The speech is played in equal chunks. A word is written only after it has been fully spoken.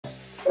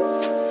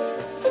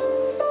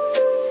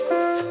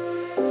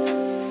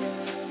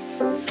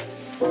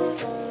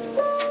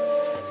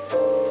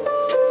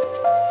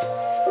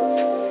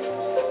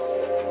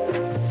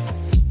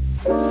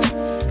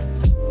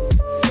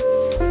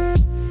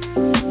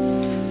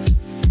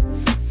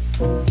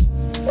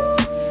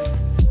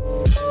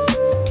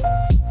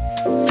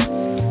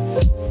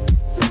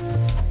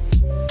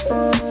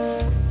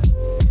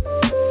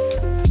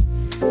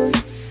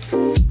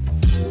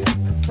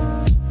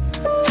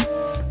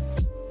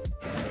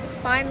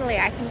finally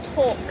I can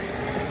talk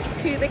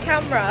to the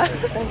camera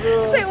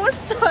because it was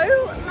so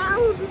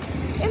loud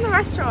in the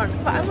restaurant.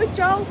 But I'm with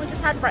Joel, we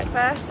just had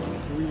breakfast.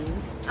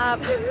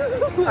 I'm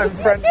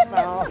French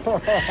now.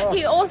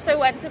 He also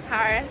went to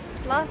Paris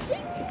last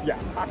week?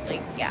 Yes. Last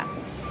week, yeah.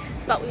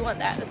 But we went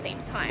there at the same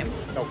time.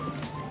 Nope.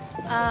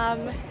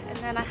 And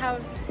then I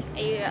have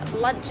a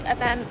lunch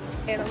event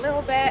in a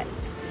little bit,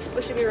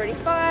 which should be really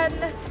fun.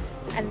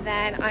 And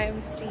then I'm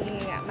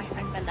seeing my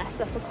friend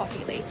Vanessa for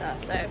coffee later,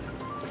 so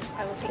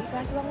I will take you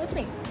guys along with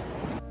me.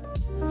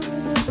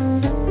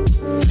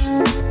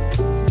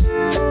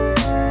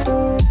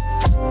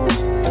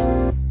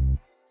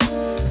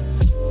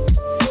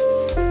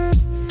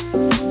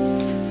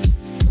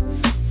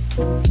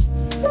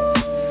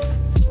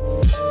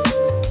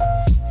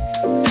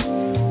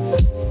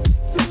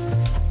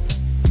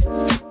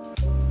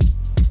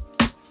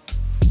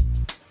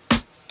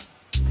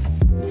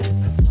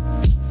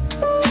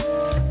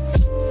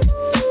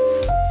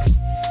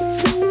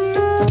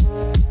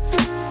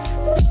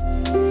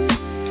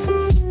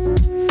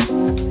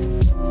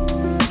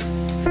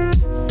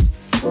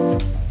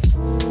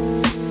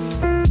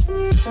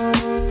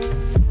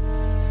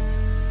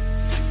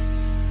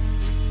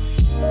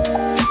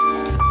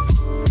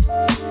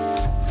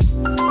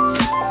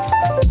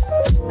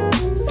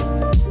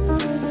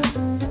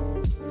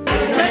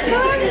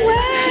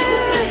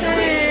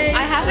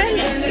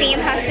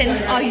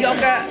 Our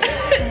yogurt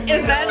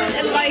event,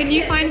 and like, can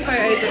you find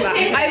photos of that?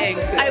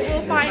 I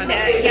will find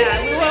it.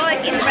 Yeah, we were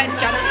like in red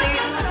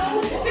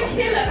jumpsuits,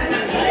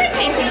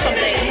 painting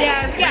something.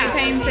 Yeah,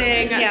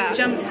 painting,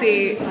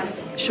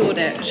 jumpsuits,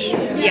 Shoreditch.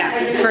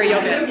 Yeah, for a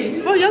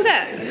yogurt. For a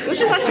yogurt,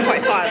 which is actually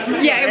quite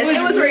fun. Yeah, it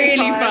was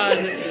really fun.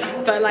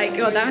 But like,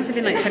 God, that must have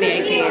been like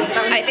 2018.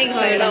 I think so.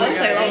 That was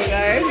so long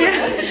ago.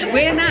 Yeah.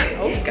 We're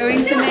now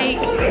going to make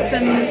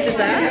some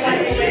dessert.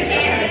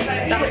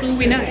 That's all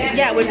we know.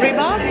 Yeah, with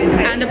rhubarb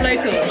and a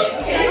blowtorch.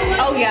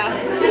 Oh yeah,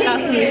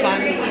 that's gonna be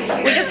fun.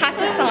 We just had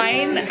to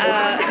sign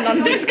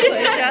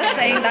non-disclosure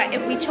saying that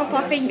if we chop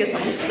our fingers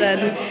off,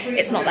 then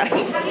it's not their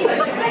fault.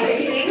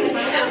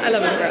 I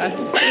love it for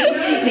us.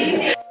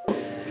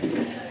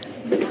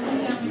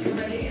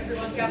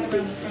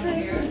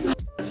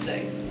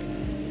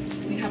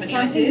 We have any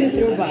ideas?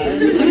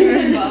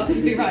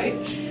 You'd be right.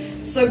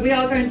 So we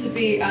are going to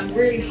be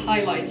really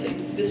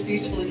highlighting this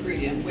beautiful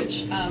ingredient,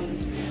 which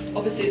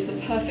obviously is the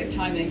perfect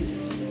timing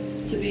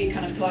to be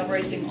kind of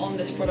collaborating on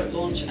this product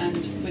launch and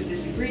with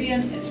this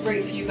ingredient. It's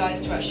great for you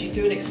guys to actually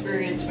do an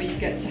experience where you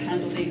get to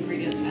handle the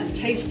ingredients and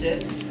taste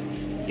it.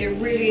 It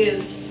really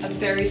is a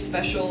very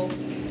special,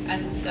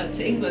 and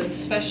to England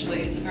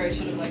especially, it's a very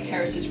sort of like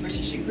heritage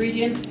British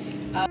ingredient.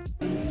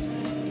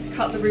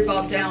 Cut the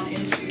rhubarb down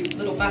into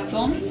little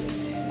batons.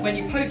 When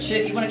you poach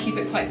it, you want to keep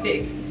it quite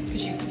big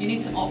because you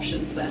need some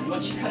options then.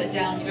 Once you cut it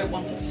down, you don't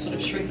want it to sort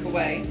of shrink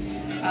away.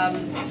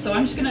 So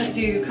I'm just going to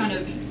do kind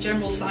of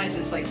general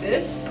sizes like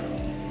this.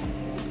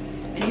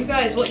 And you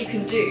guys, what you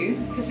can do,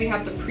 because we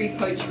have the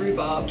pre-poached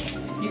rhubarb,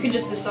 you can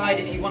just decide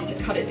if you want to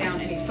cut it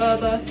down any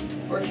further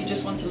or if you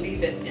just want to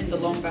leave it in the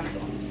long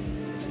batons.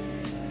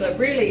 But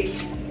really,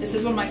 this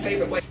is one of my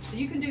favourite ways. So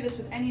you can do this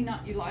with any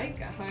nut you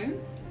like at home.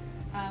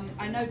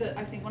 I know that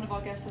I think one of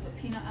our guests has a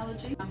peanut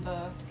allergy.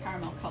 Amber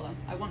caramel colour.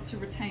 I want to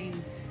retain,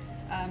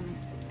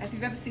 if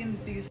you've ever seen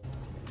these,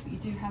 you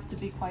do have to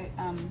be quite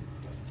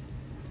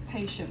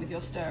patient with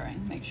your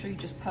stirring. Make sure you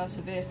just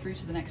persevere through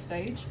to the next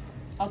stage.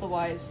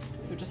 Otherwise,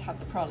 you'll just have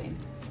the praline.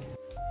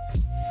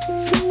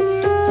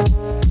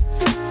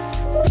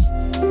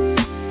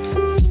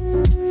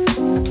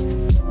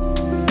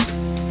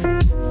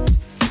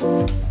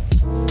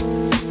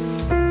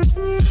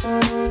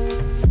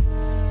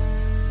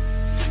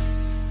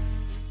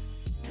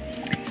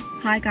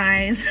 Hi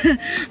guys,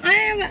 I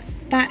am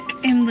back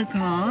in the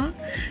car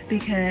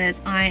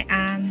because I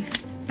am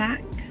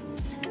back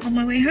on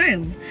my way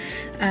home.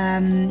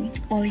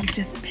 Ollie's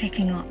just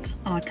picking up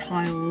our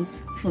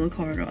tiles for the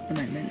corridor at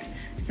the moment,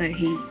 so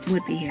he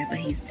would be here, but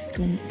he's just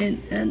gone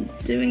in and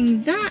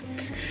doing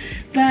that.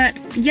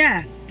 But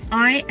yeah,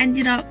 I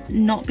ended up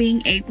not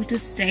being able to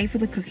stay for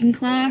the cooking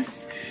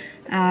class,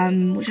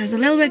 which I was a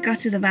little bit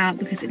gutted about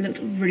because it looked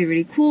really,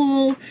 really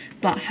cool,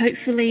 but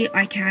hopefully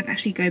I can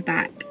actually go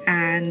back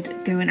and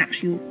go and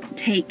actually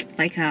take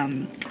like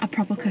a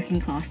proper cooking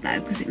class there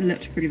because it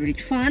looked really, really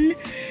fun.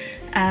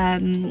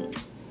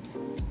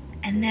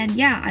 And then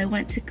yeah, I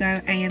went to go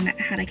and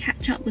had a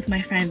catch up with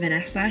my friend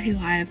Vanessa, who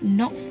I have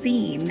not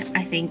seen,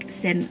 I think,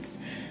 since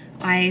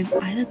I've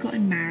either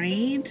gotten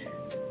married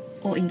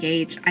or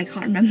engaged. I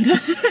can't remember.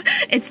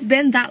 It's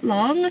been that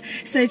long.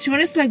 So to be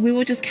honest, like, we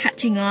were just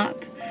catching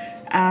up,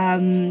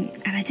 and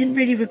I didn't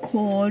really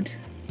record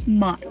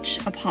much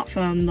apart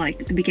from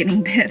like the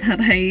beginning bit that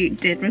I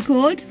did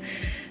record.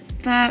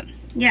 But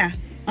yeah,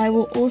 I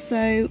will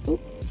also, oh,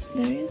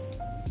 there he is.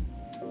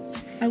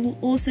 I will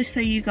also show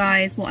you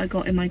guys what I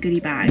got in my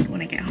goodie bag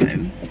when I get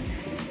home.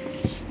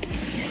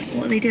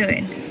 What are they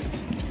doing?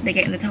 They're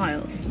getting the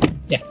tiles?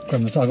 Yeah, I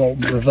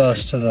got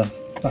reversed to the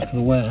back of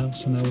the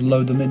warehouse and they'll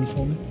load them in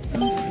for me.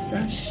 Oh,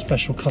 such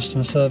special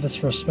customer service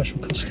for a special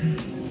customer.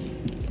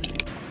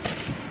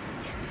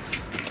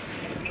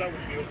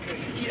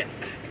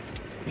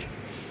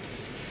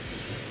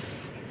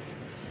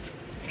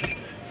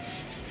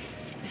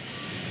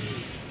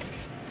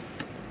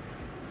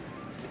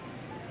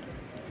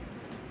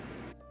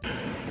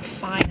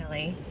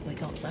 Finally, we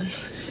got them.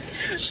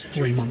 It's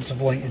 3 months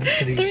of waiting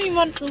for these. 3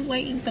 months of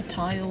waiting for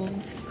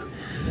tiles.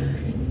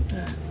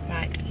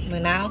 Right, we're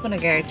now gonna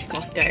go to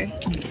Costco.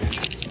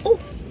 Oh,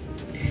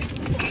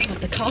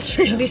 God, the car's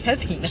really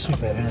heavy now.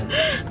 Super heavy, isn't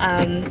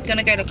it?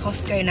 Gonna go to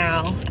Costco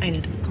now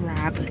and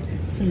grab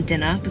some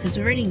dinner because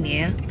we're really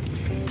near.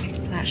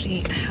 I actually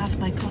have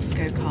my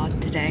Costco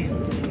card today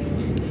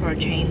for a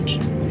change.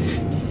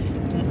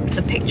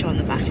 The picture on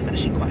the back is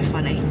actually quite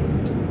funny.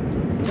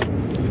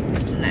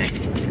 No,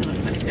 it's gonna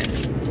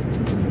focus.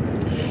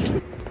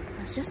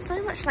 There's just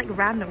so much like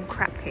random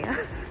crap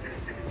here.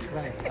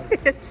 Right.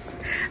 It's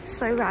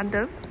so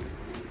random.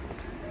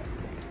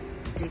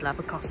 I do love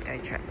a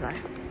Costco trip though.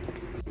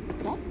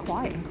 Not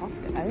quiet in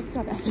Costco. I don't think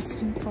I've ever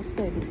seen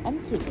Costco this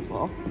empty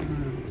before.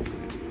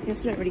 I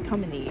guess we don't really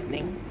come in the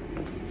evening.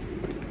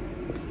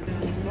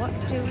 What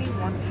do we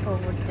want for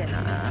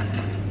dinner?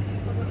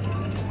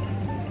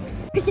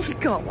 You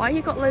got, why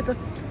you got loads of,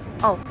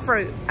 oh,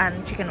 fruit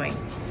and chicken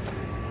wings.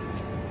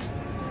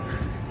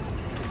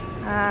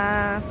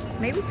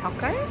 Maybe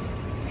tacos?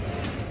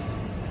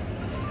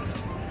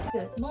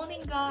 Good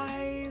morning,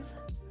 guys.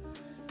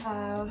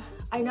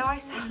 I know I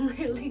sound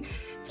really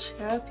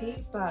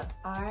chirpy, but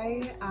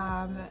I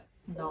am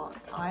not.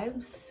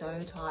 I'm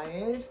so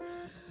tired.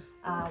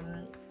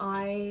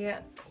 I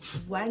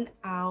went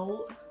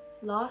out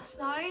last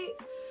night,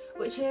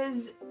 which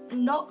is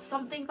not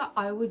something that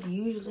I would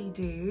usually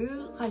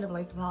do, kind of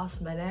like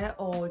last minute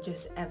or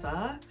just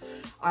ever.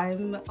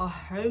 I'm a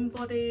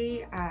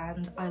homebody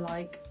and I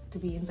like to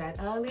be in bed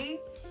early,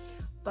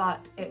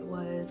 but it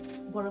was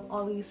one of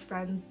Ollie's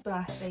friends'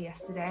 birthday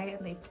yesterday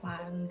and they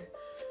planned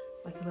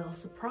like a little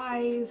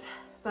surprise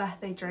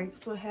birthday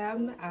drinks for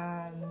him,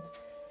 and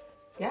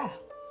yeah,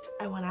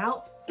 I went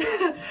out.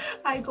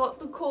 I got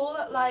the call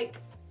at like,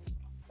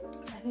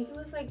 I think it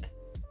was like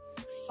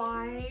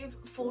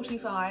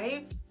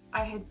 5:45.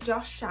 I had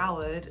just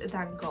showered,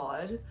 thank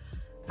God,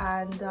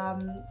 and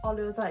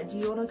Ollie was like, do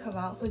you want to come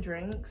out for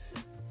drinks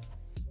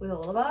with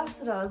all of us?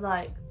 And I was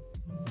like,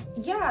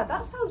 yeah,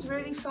 that sounds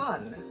really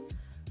fun.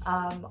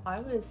 I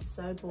was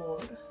so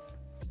bored.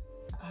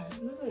 I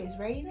remember it's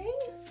raining,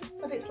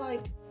 but it's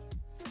like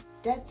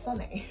dead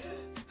sunny.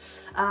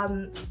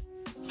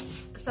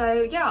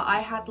 So yeah, I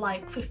had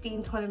like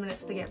 15-20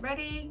 minutes to get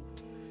ready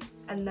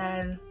and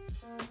then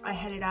I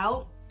headed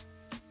out.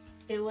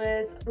 It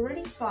was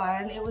really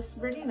fun, it was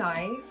really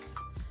nice.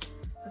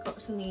 I got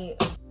to meet,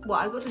 well,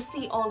 I got to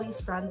see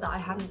Ollie's friend that I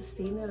hadn't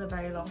seen in a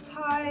very long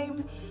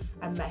time.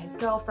 I met his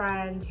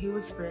girlfriend, who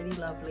was really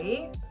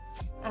lovely.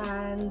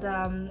 And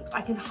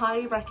I can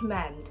highly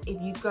recommend,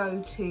 if you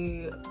go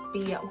to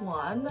Be at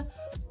One,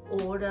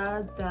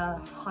 order the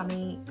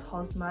Honey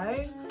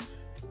Cosmo.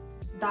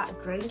 That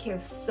drink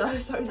is so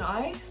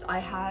nice. I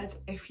had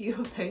a few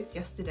of those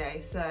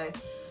yesterday, so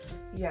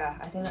yeah,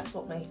 I think that's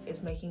what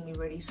is making me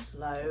really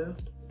slow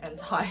and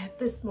tired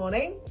this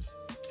morning.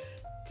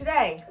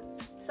 Today,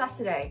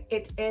 Saturday,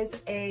 it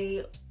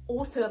is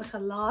also like a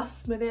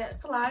last minute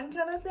plan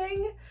kind of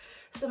thing.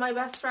 So my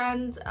best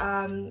friend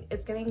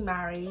is getting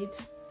married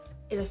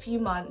in a few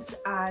months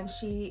and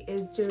she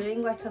is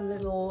doing like a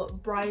little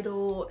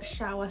bridal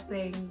shower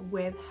thing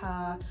with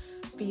her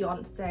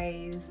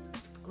fiance's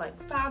like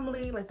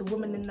family, like the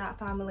woman in that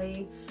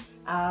family,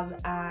 and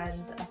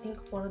I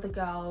think one of the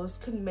girls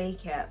couldn't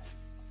make it,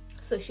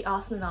 so she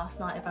asked me last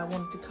night if I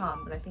wanted to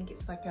come, but I think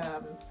it's like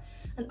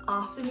an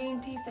afternoon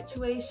tea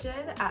situation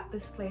at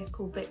this place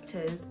called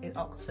Victor's in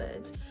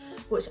Oxford,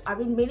 which I've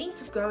been meaning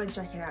to go and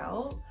check it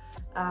out.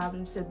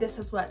 So this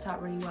has worked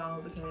out really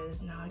well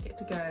because now I get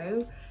to go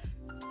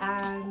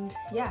and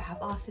yeah,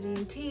 have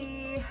afternoon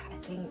tea. I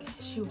think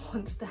she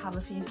wants to have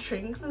a few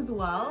drinks as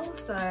well,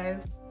 so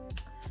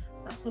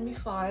that's gonna be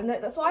fun.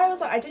 That's why I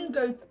was like, I didn't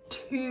go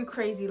too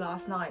crazy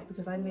last night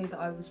because I knew that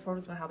I was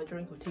probably gonna have a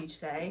drink or two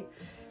today.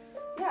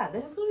 Yeah,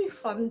 this is gonna be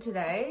fun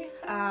today.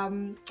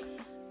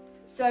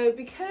 So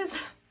because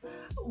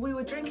we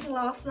were drinking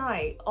last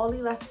night,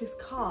 Ollie left his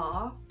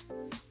car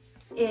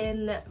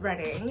in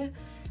Reading,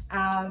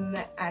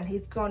 and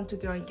he's gone to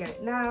go and get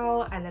it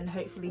now, and then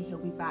hopefully he'll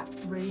be back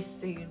really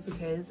soon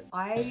because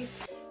I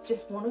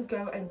just want to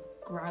go and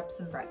grab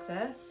some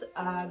breakfast.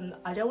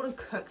 I don't want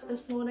to cook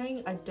this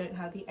morning. I don't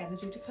have the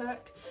energy to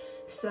cook,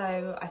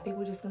 so I think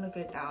we're just gonna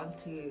go down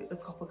to the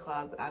Copper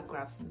Club and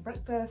grab some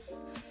breakfast.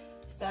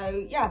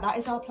 So yeah, that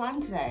is our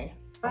plan today.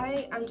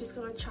 I am just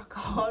gonna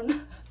chuck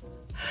on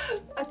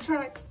a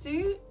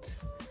tracksuit.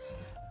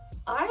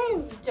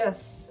 I'm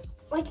just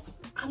like,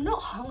 I'm not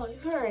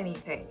hungover or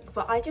anything,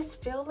 but I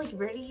just feel like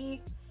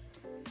really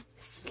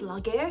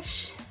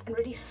sluggish and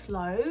really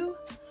slow.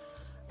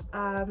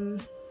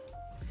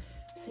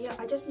 So yeah,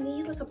 I just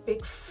need like a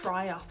big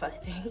fry up, I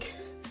think.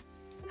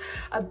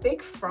 A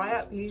big fry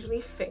up usually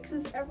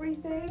fixes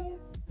everything.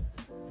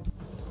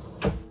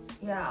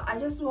 Yeah, I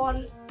just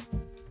want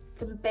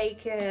some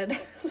bacon,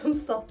 some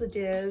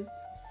sausages,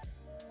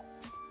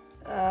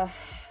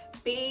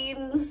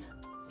 beans,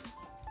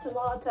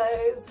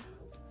 tomatoes,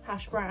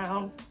 hash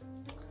brown.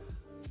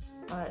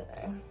 I don't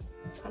know.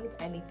 kind of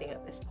anything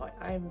at this point.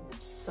 I'm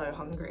so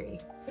hungry.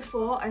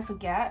 Before I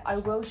forget, I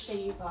will show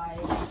you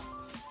guys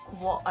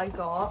what I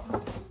got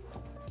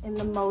in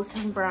the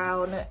Molton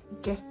Brown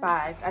gift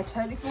bag. I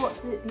totally forgot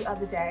to do it the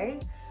other day.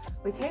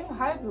 We came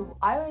home,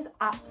 I was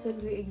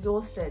absolutely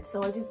exhausted,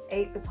 so I just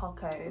ate the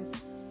tacos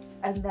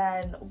and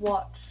then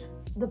watched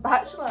The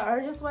Bachelor.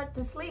 I just went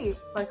to sleep.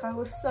 Like, I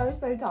was so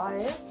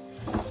tired.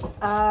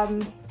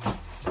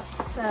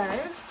 So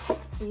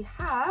we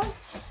have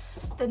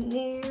the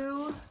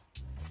new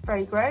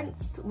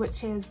fragrance,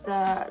 which is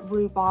the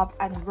rhubarb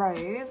and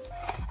rose,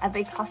 and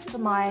they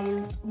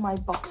customized my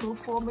bottle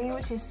for me,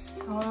 which is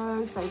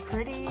so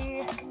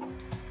pretty.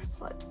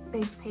 Like,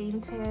 they've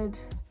painted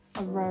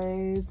a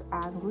rose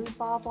and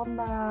rhubarb on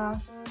there.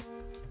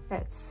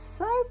 It's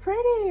so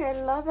pretty, I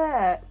love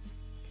it,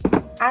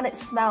 and it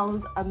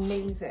smells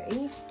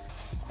amazing.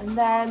 And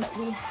then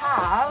we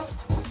have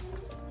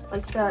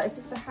like is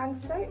this the hand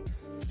soap?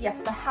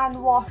 Yes, the hand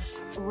wash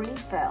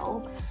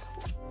refill.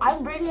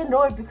 I'm really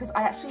annoyed because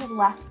I actually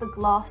left the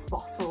glass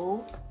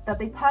bottle that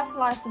they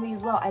personalised for me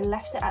as well. I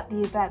left it at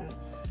the event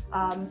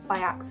by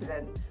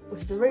accident,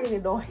 which is really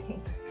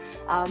annoying.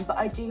 But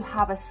I do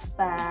have a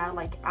spare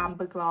like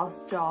amber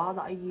glass jar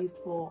that I use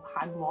for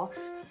hand wash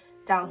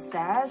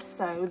downstairs,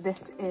 so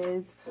this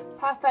is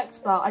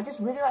perfect. But I just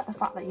really like the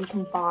fact that you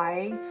can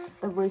buy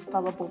the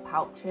refillable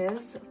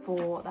pouches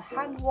for the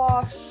hand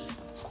wash.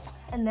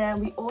 And then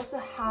we also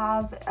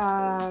have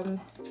a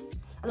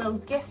little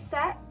gift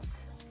set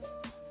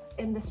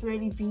in this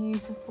really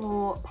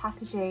beautiful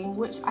packaging,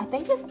 which I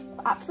think is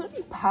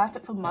absolutely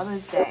perfect for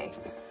Mother's Day.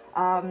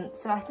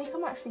 So I think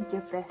I'm actually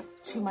give this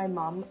to my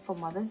mum for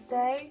Mother's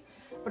Day.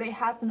 But it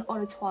has an eau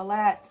de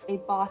toilette, a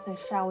bath and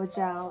shower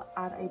gel,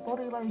 and a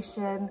body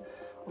lotion,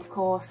 of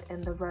course,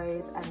 in the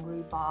rose and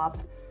rhubarb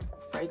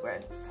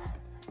fragrance.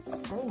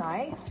 It's so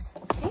nice.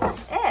 I think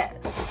that's it.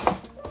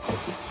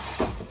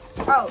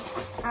 Oh,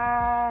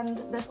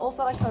 and there's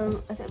also like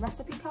is it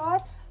recipe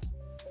card?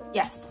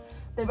 Yes,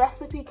 the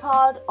recipe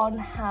card on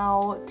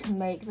how to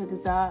make the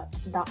dessert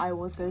that I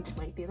was going to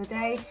make the other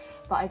day,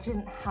 but I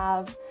didn't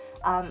have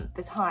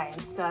the time,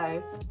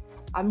 so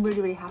I'm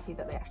really happy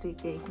that they actually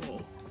gave me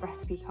a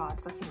recipe card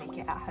so I can make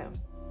it at home.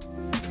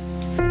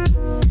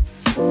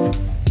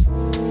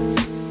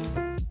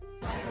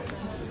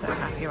 I'm so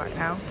happy right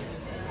now.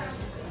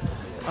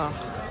 Oh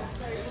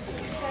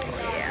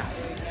yeah.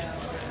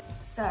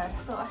 So I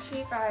thought I'd show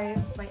you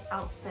guys my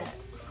outfit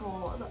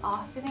for the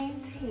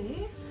afternoon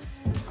tea.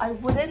 I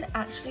wouldn't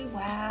actually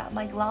wear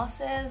my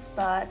glasses,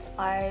 but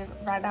I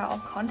ran out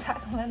of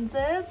contact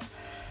lenses,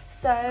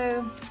 so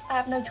I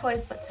have no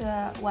choice but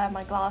to wear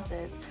my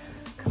glasses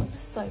because I'm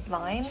so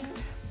blind.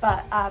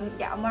 But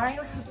yeah, I'm wearing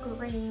like a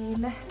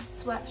green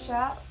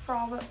sweatshirt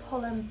from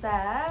Pull &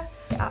 Bear.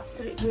 I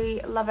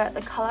absolutely love it.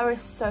 The colour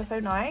is so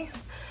nice.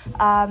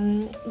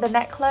 The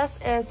necklace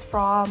is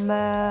from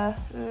where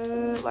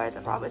is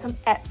it from? It's from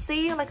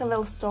Etsy, like a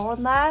little store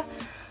on there.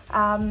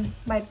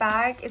 My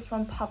bag is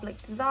from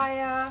Public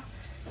Desire.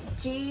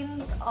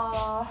 Jeans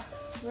are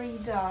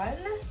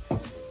redone,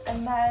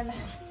 and then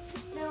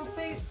little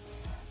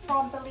boots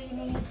from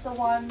Bellini, the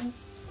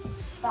ones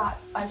that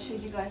I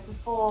showed you guys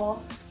before.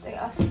 They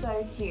are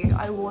so cute.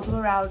 I wore them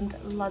around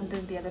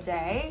London the other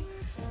day,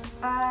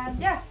 and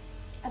yeah,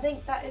 I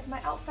think that is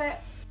my outfit.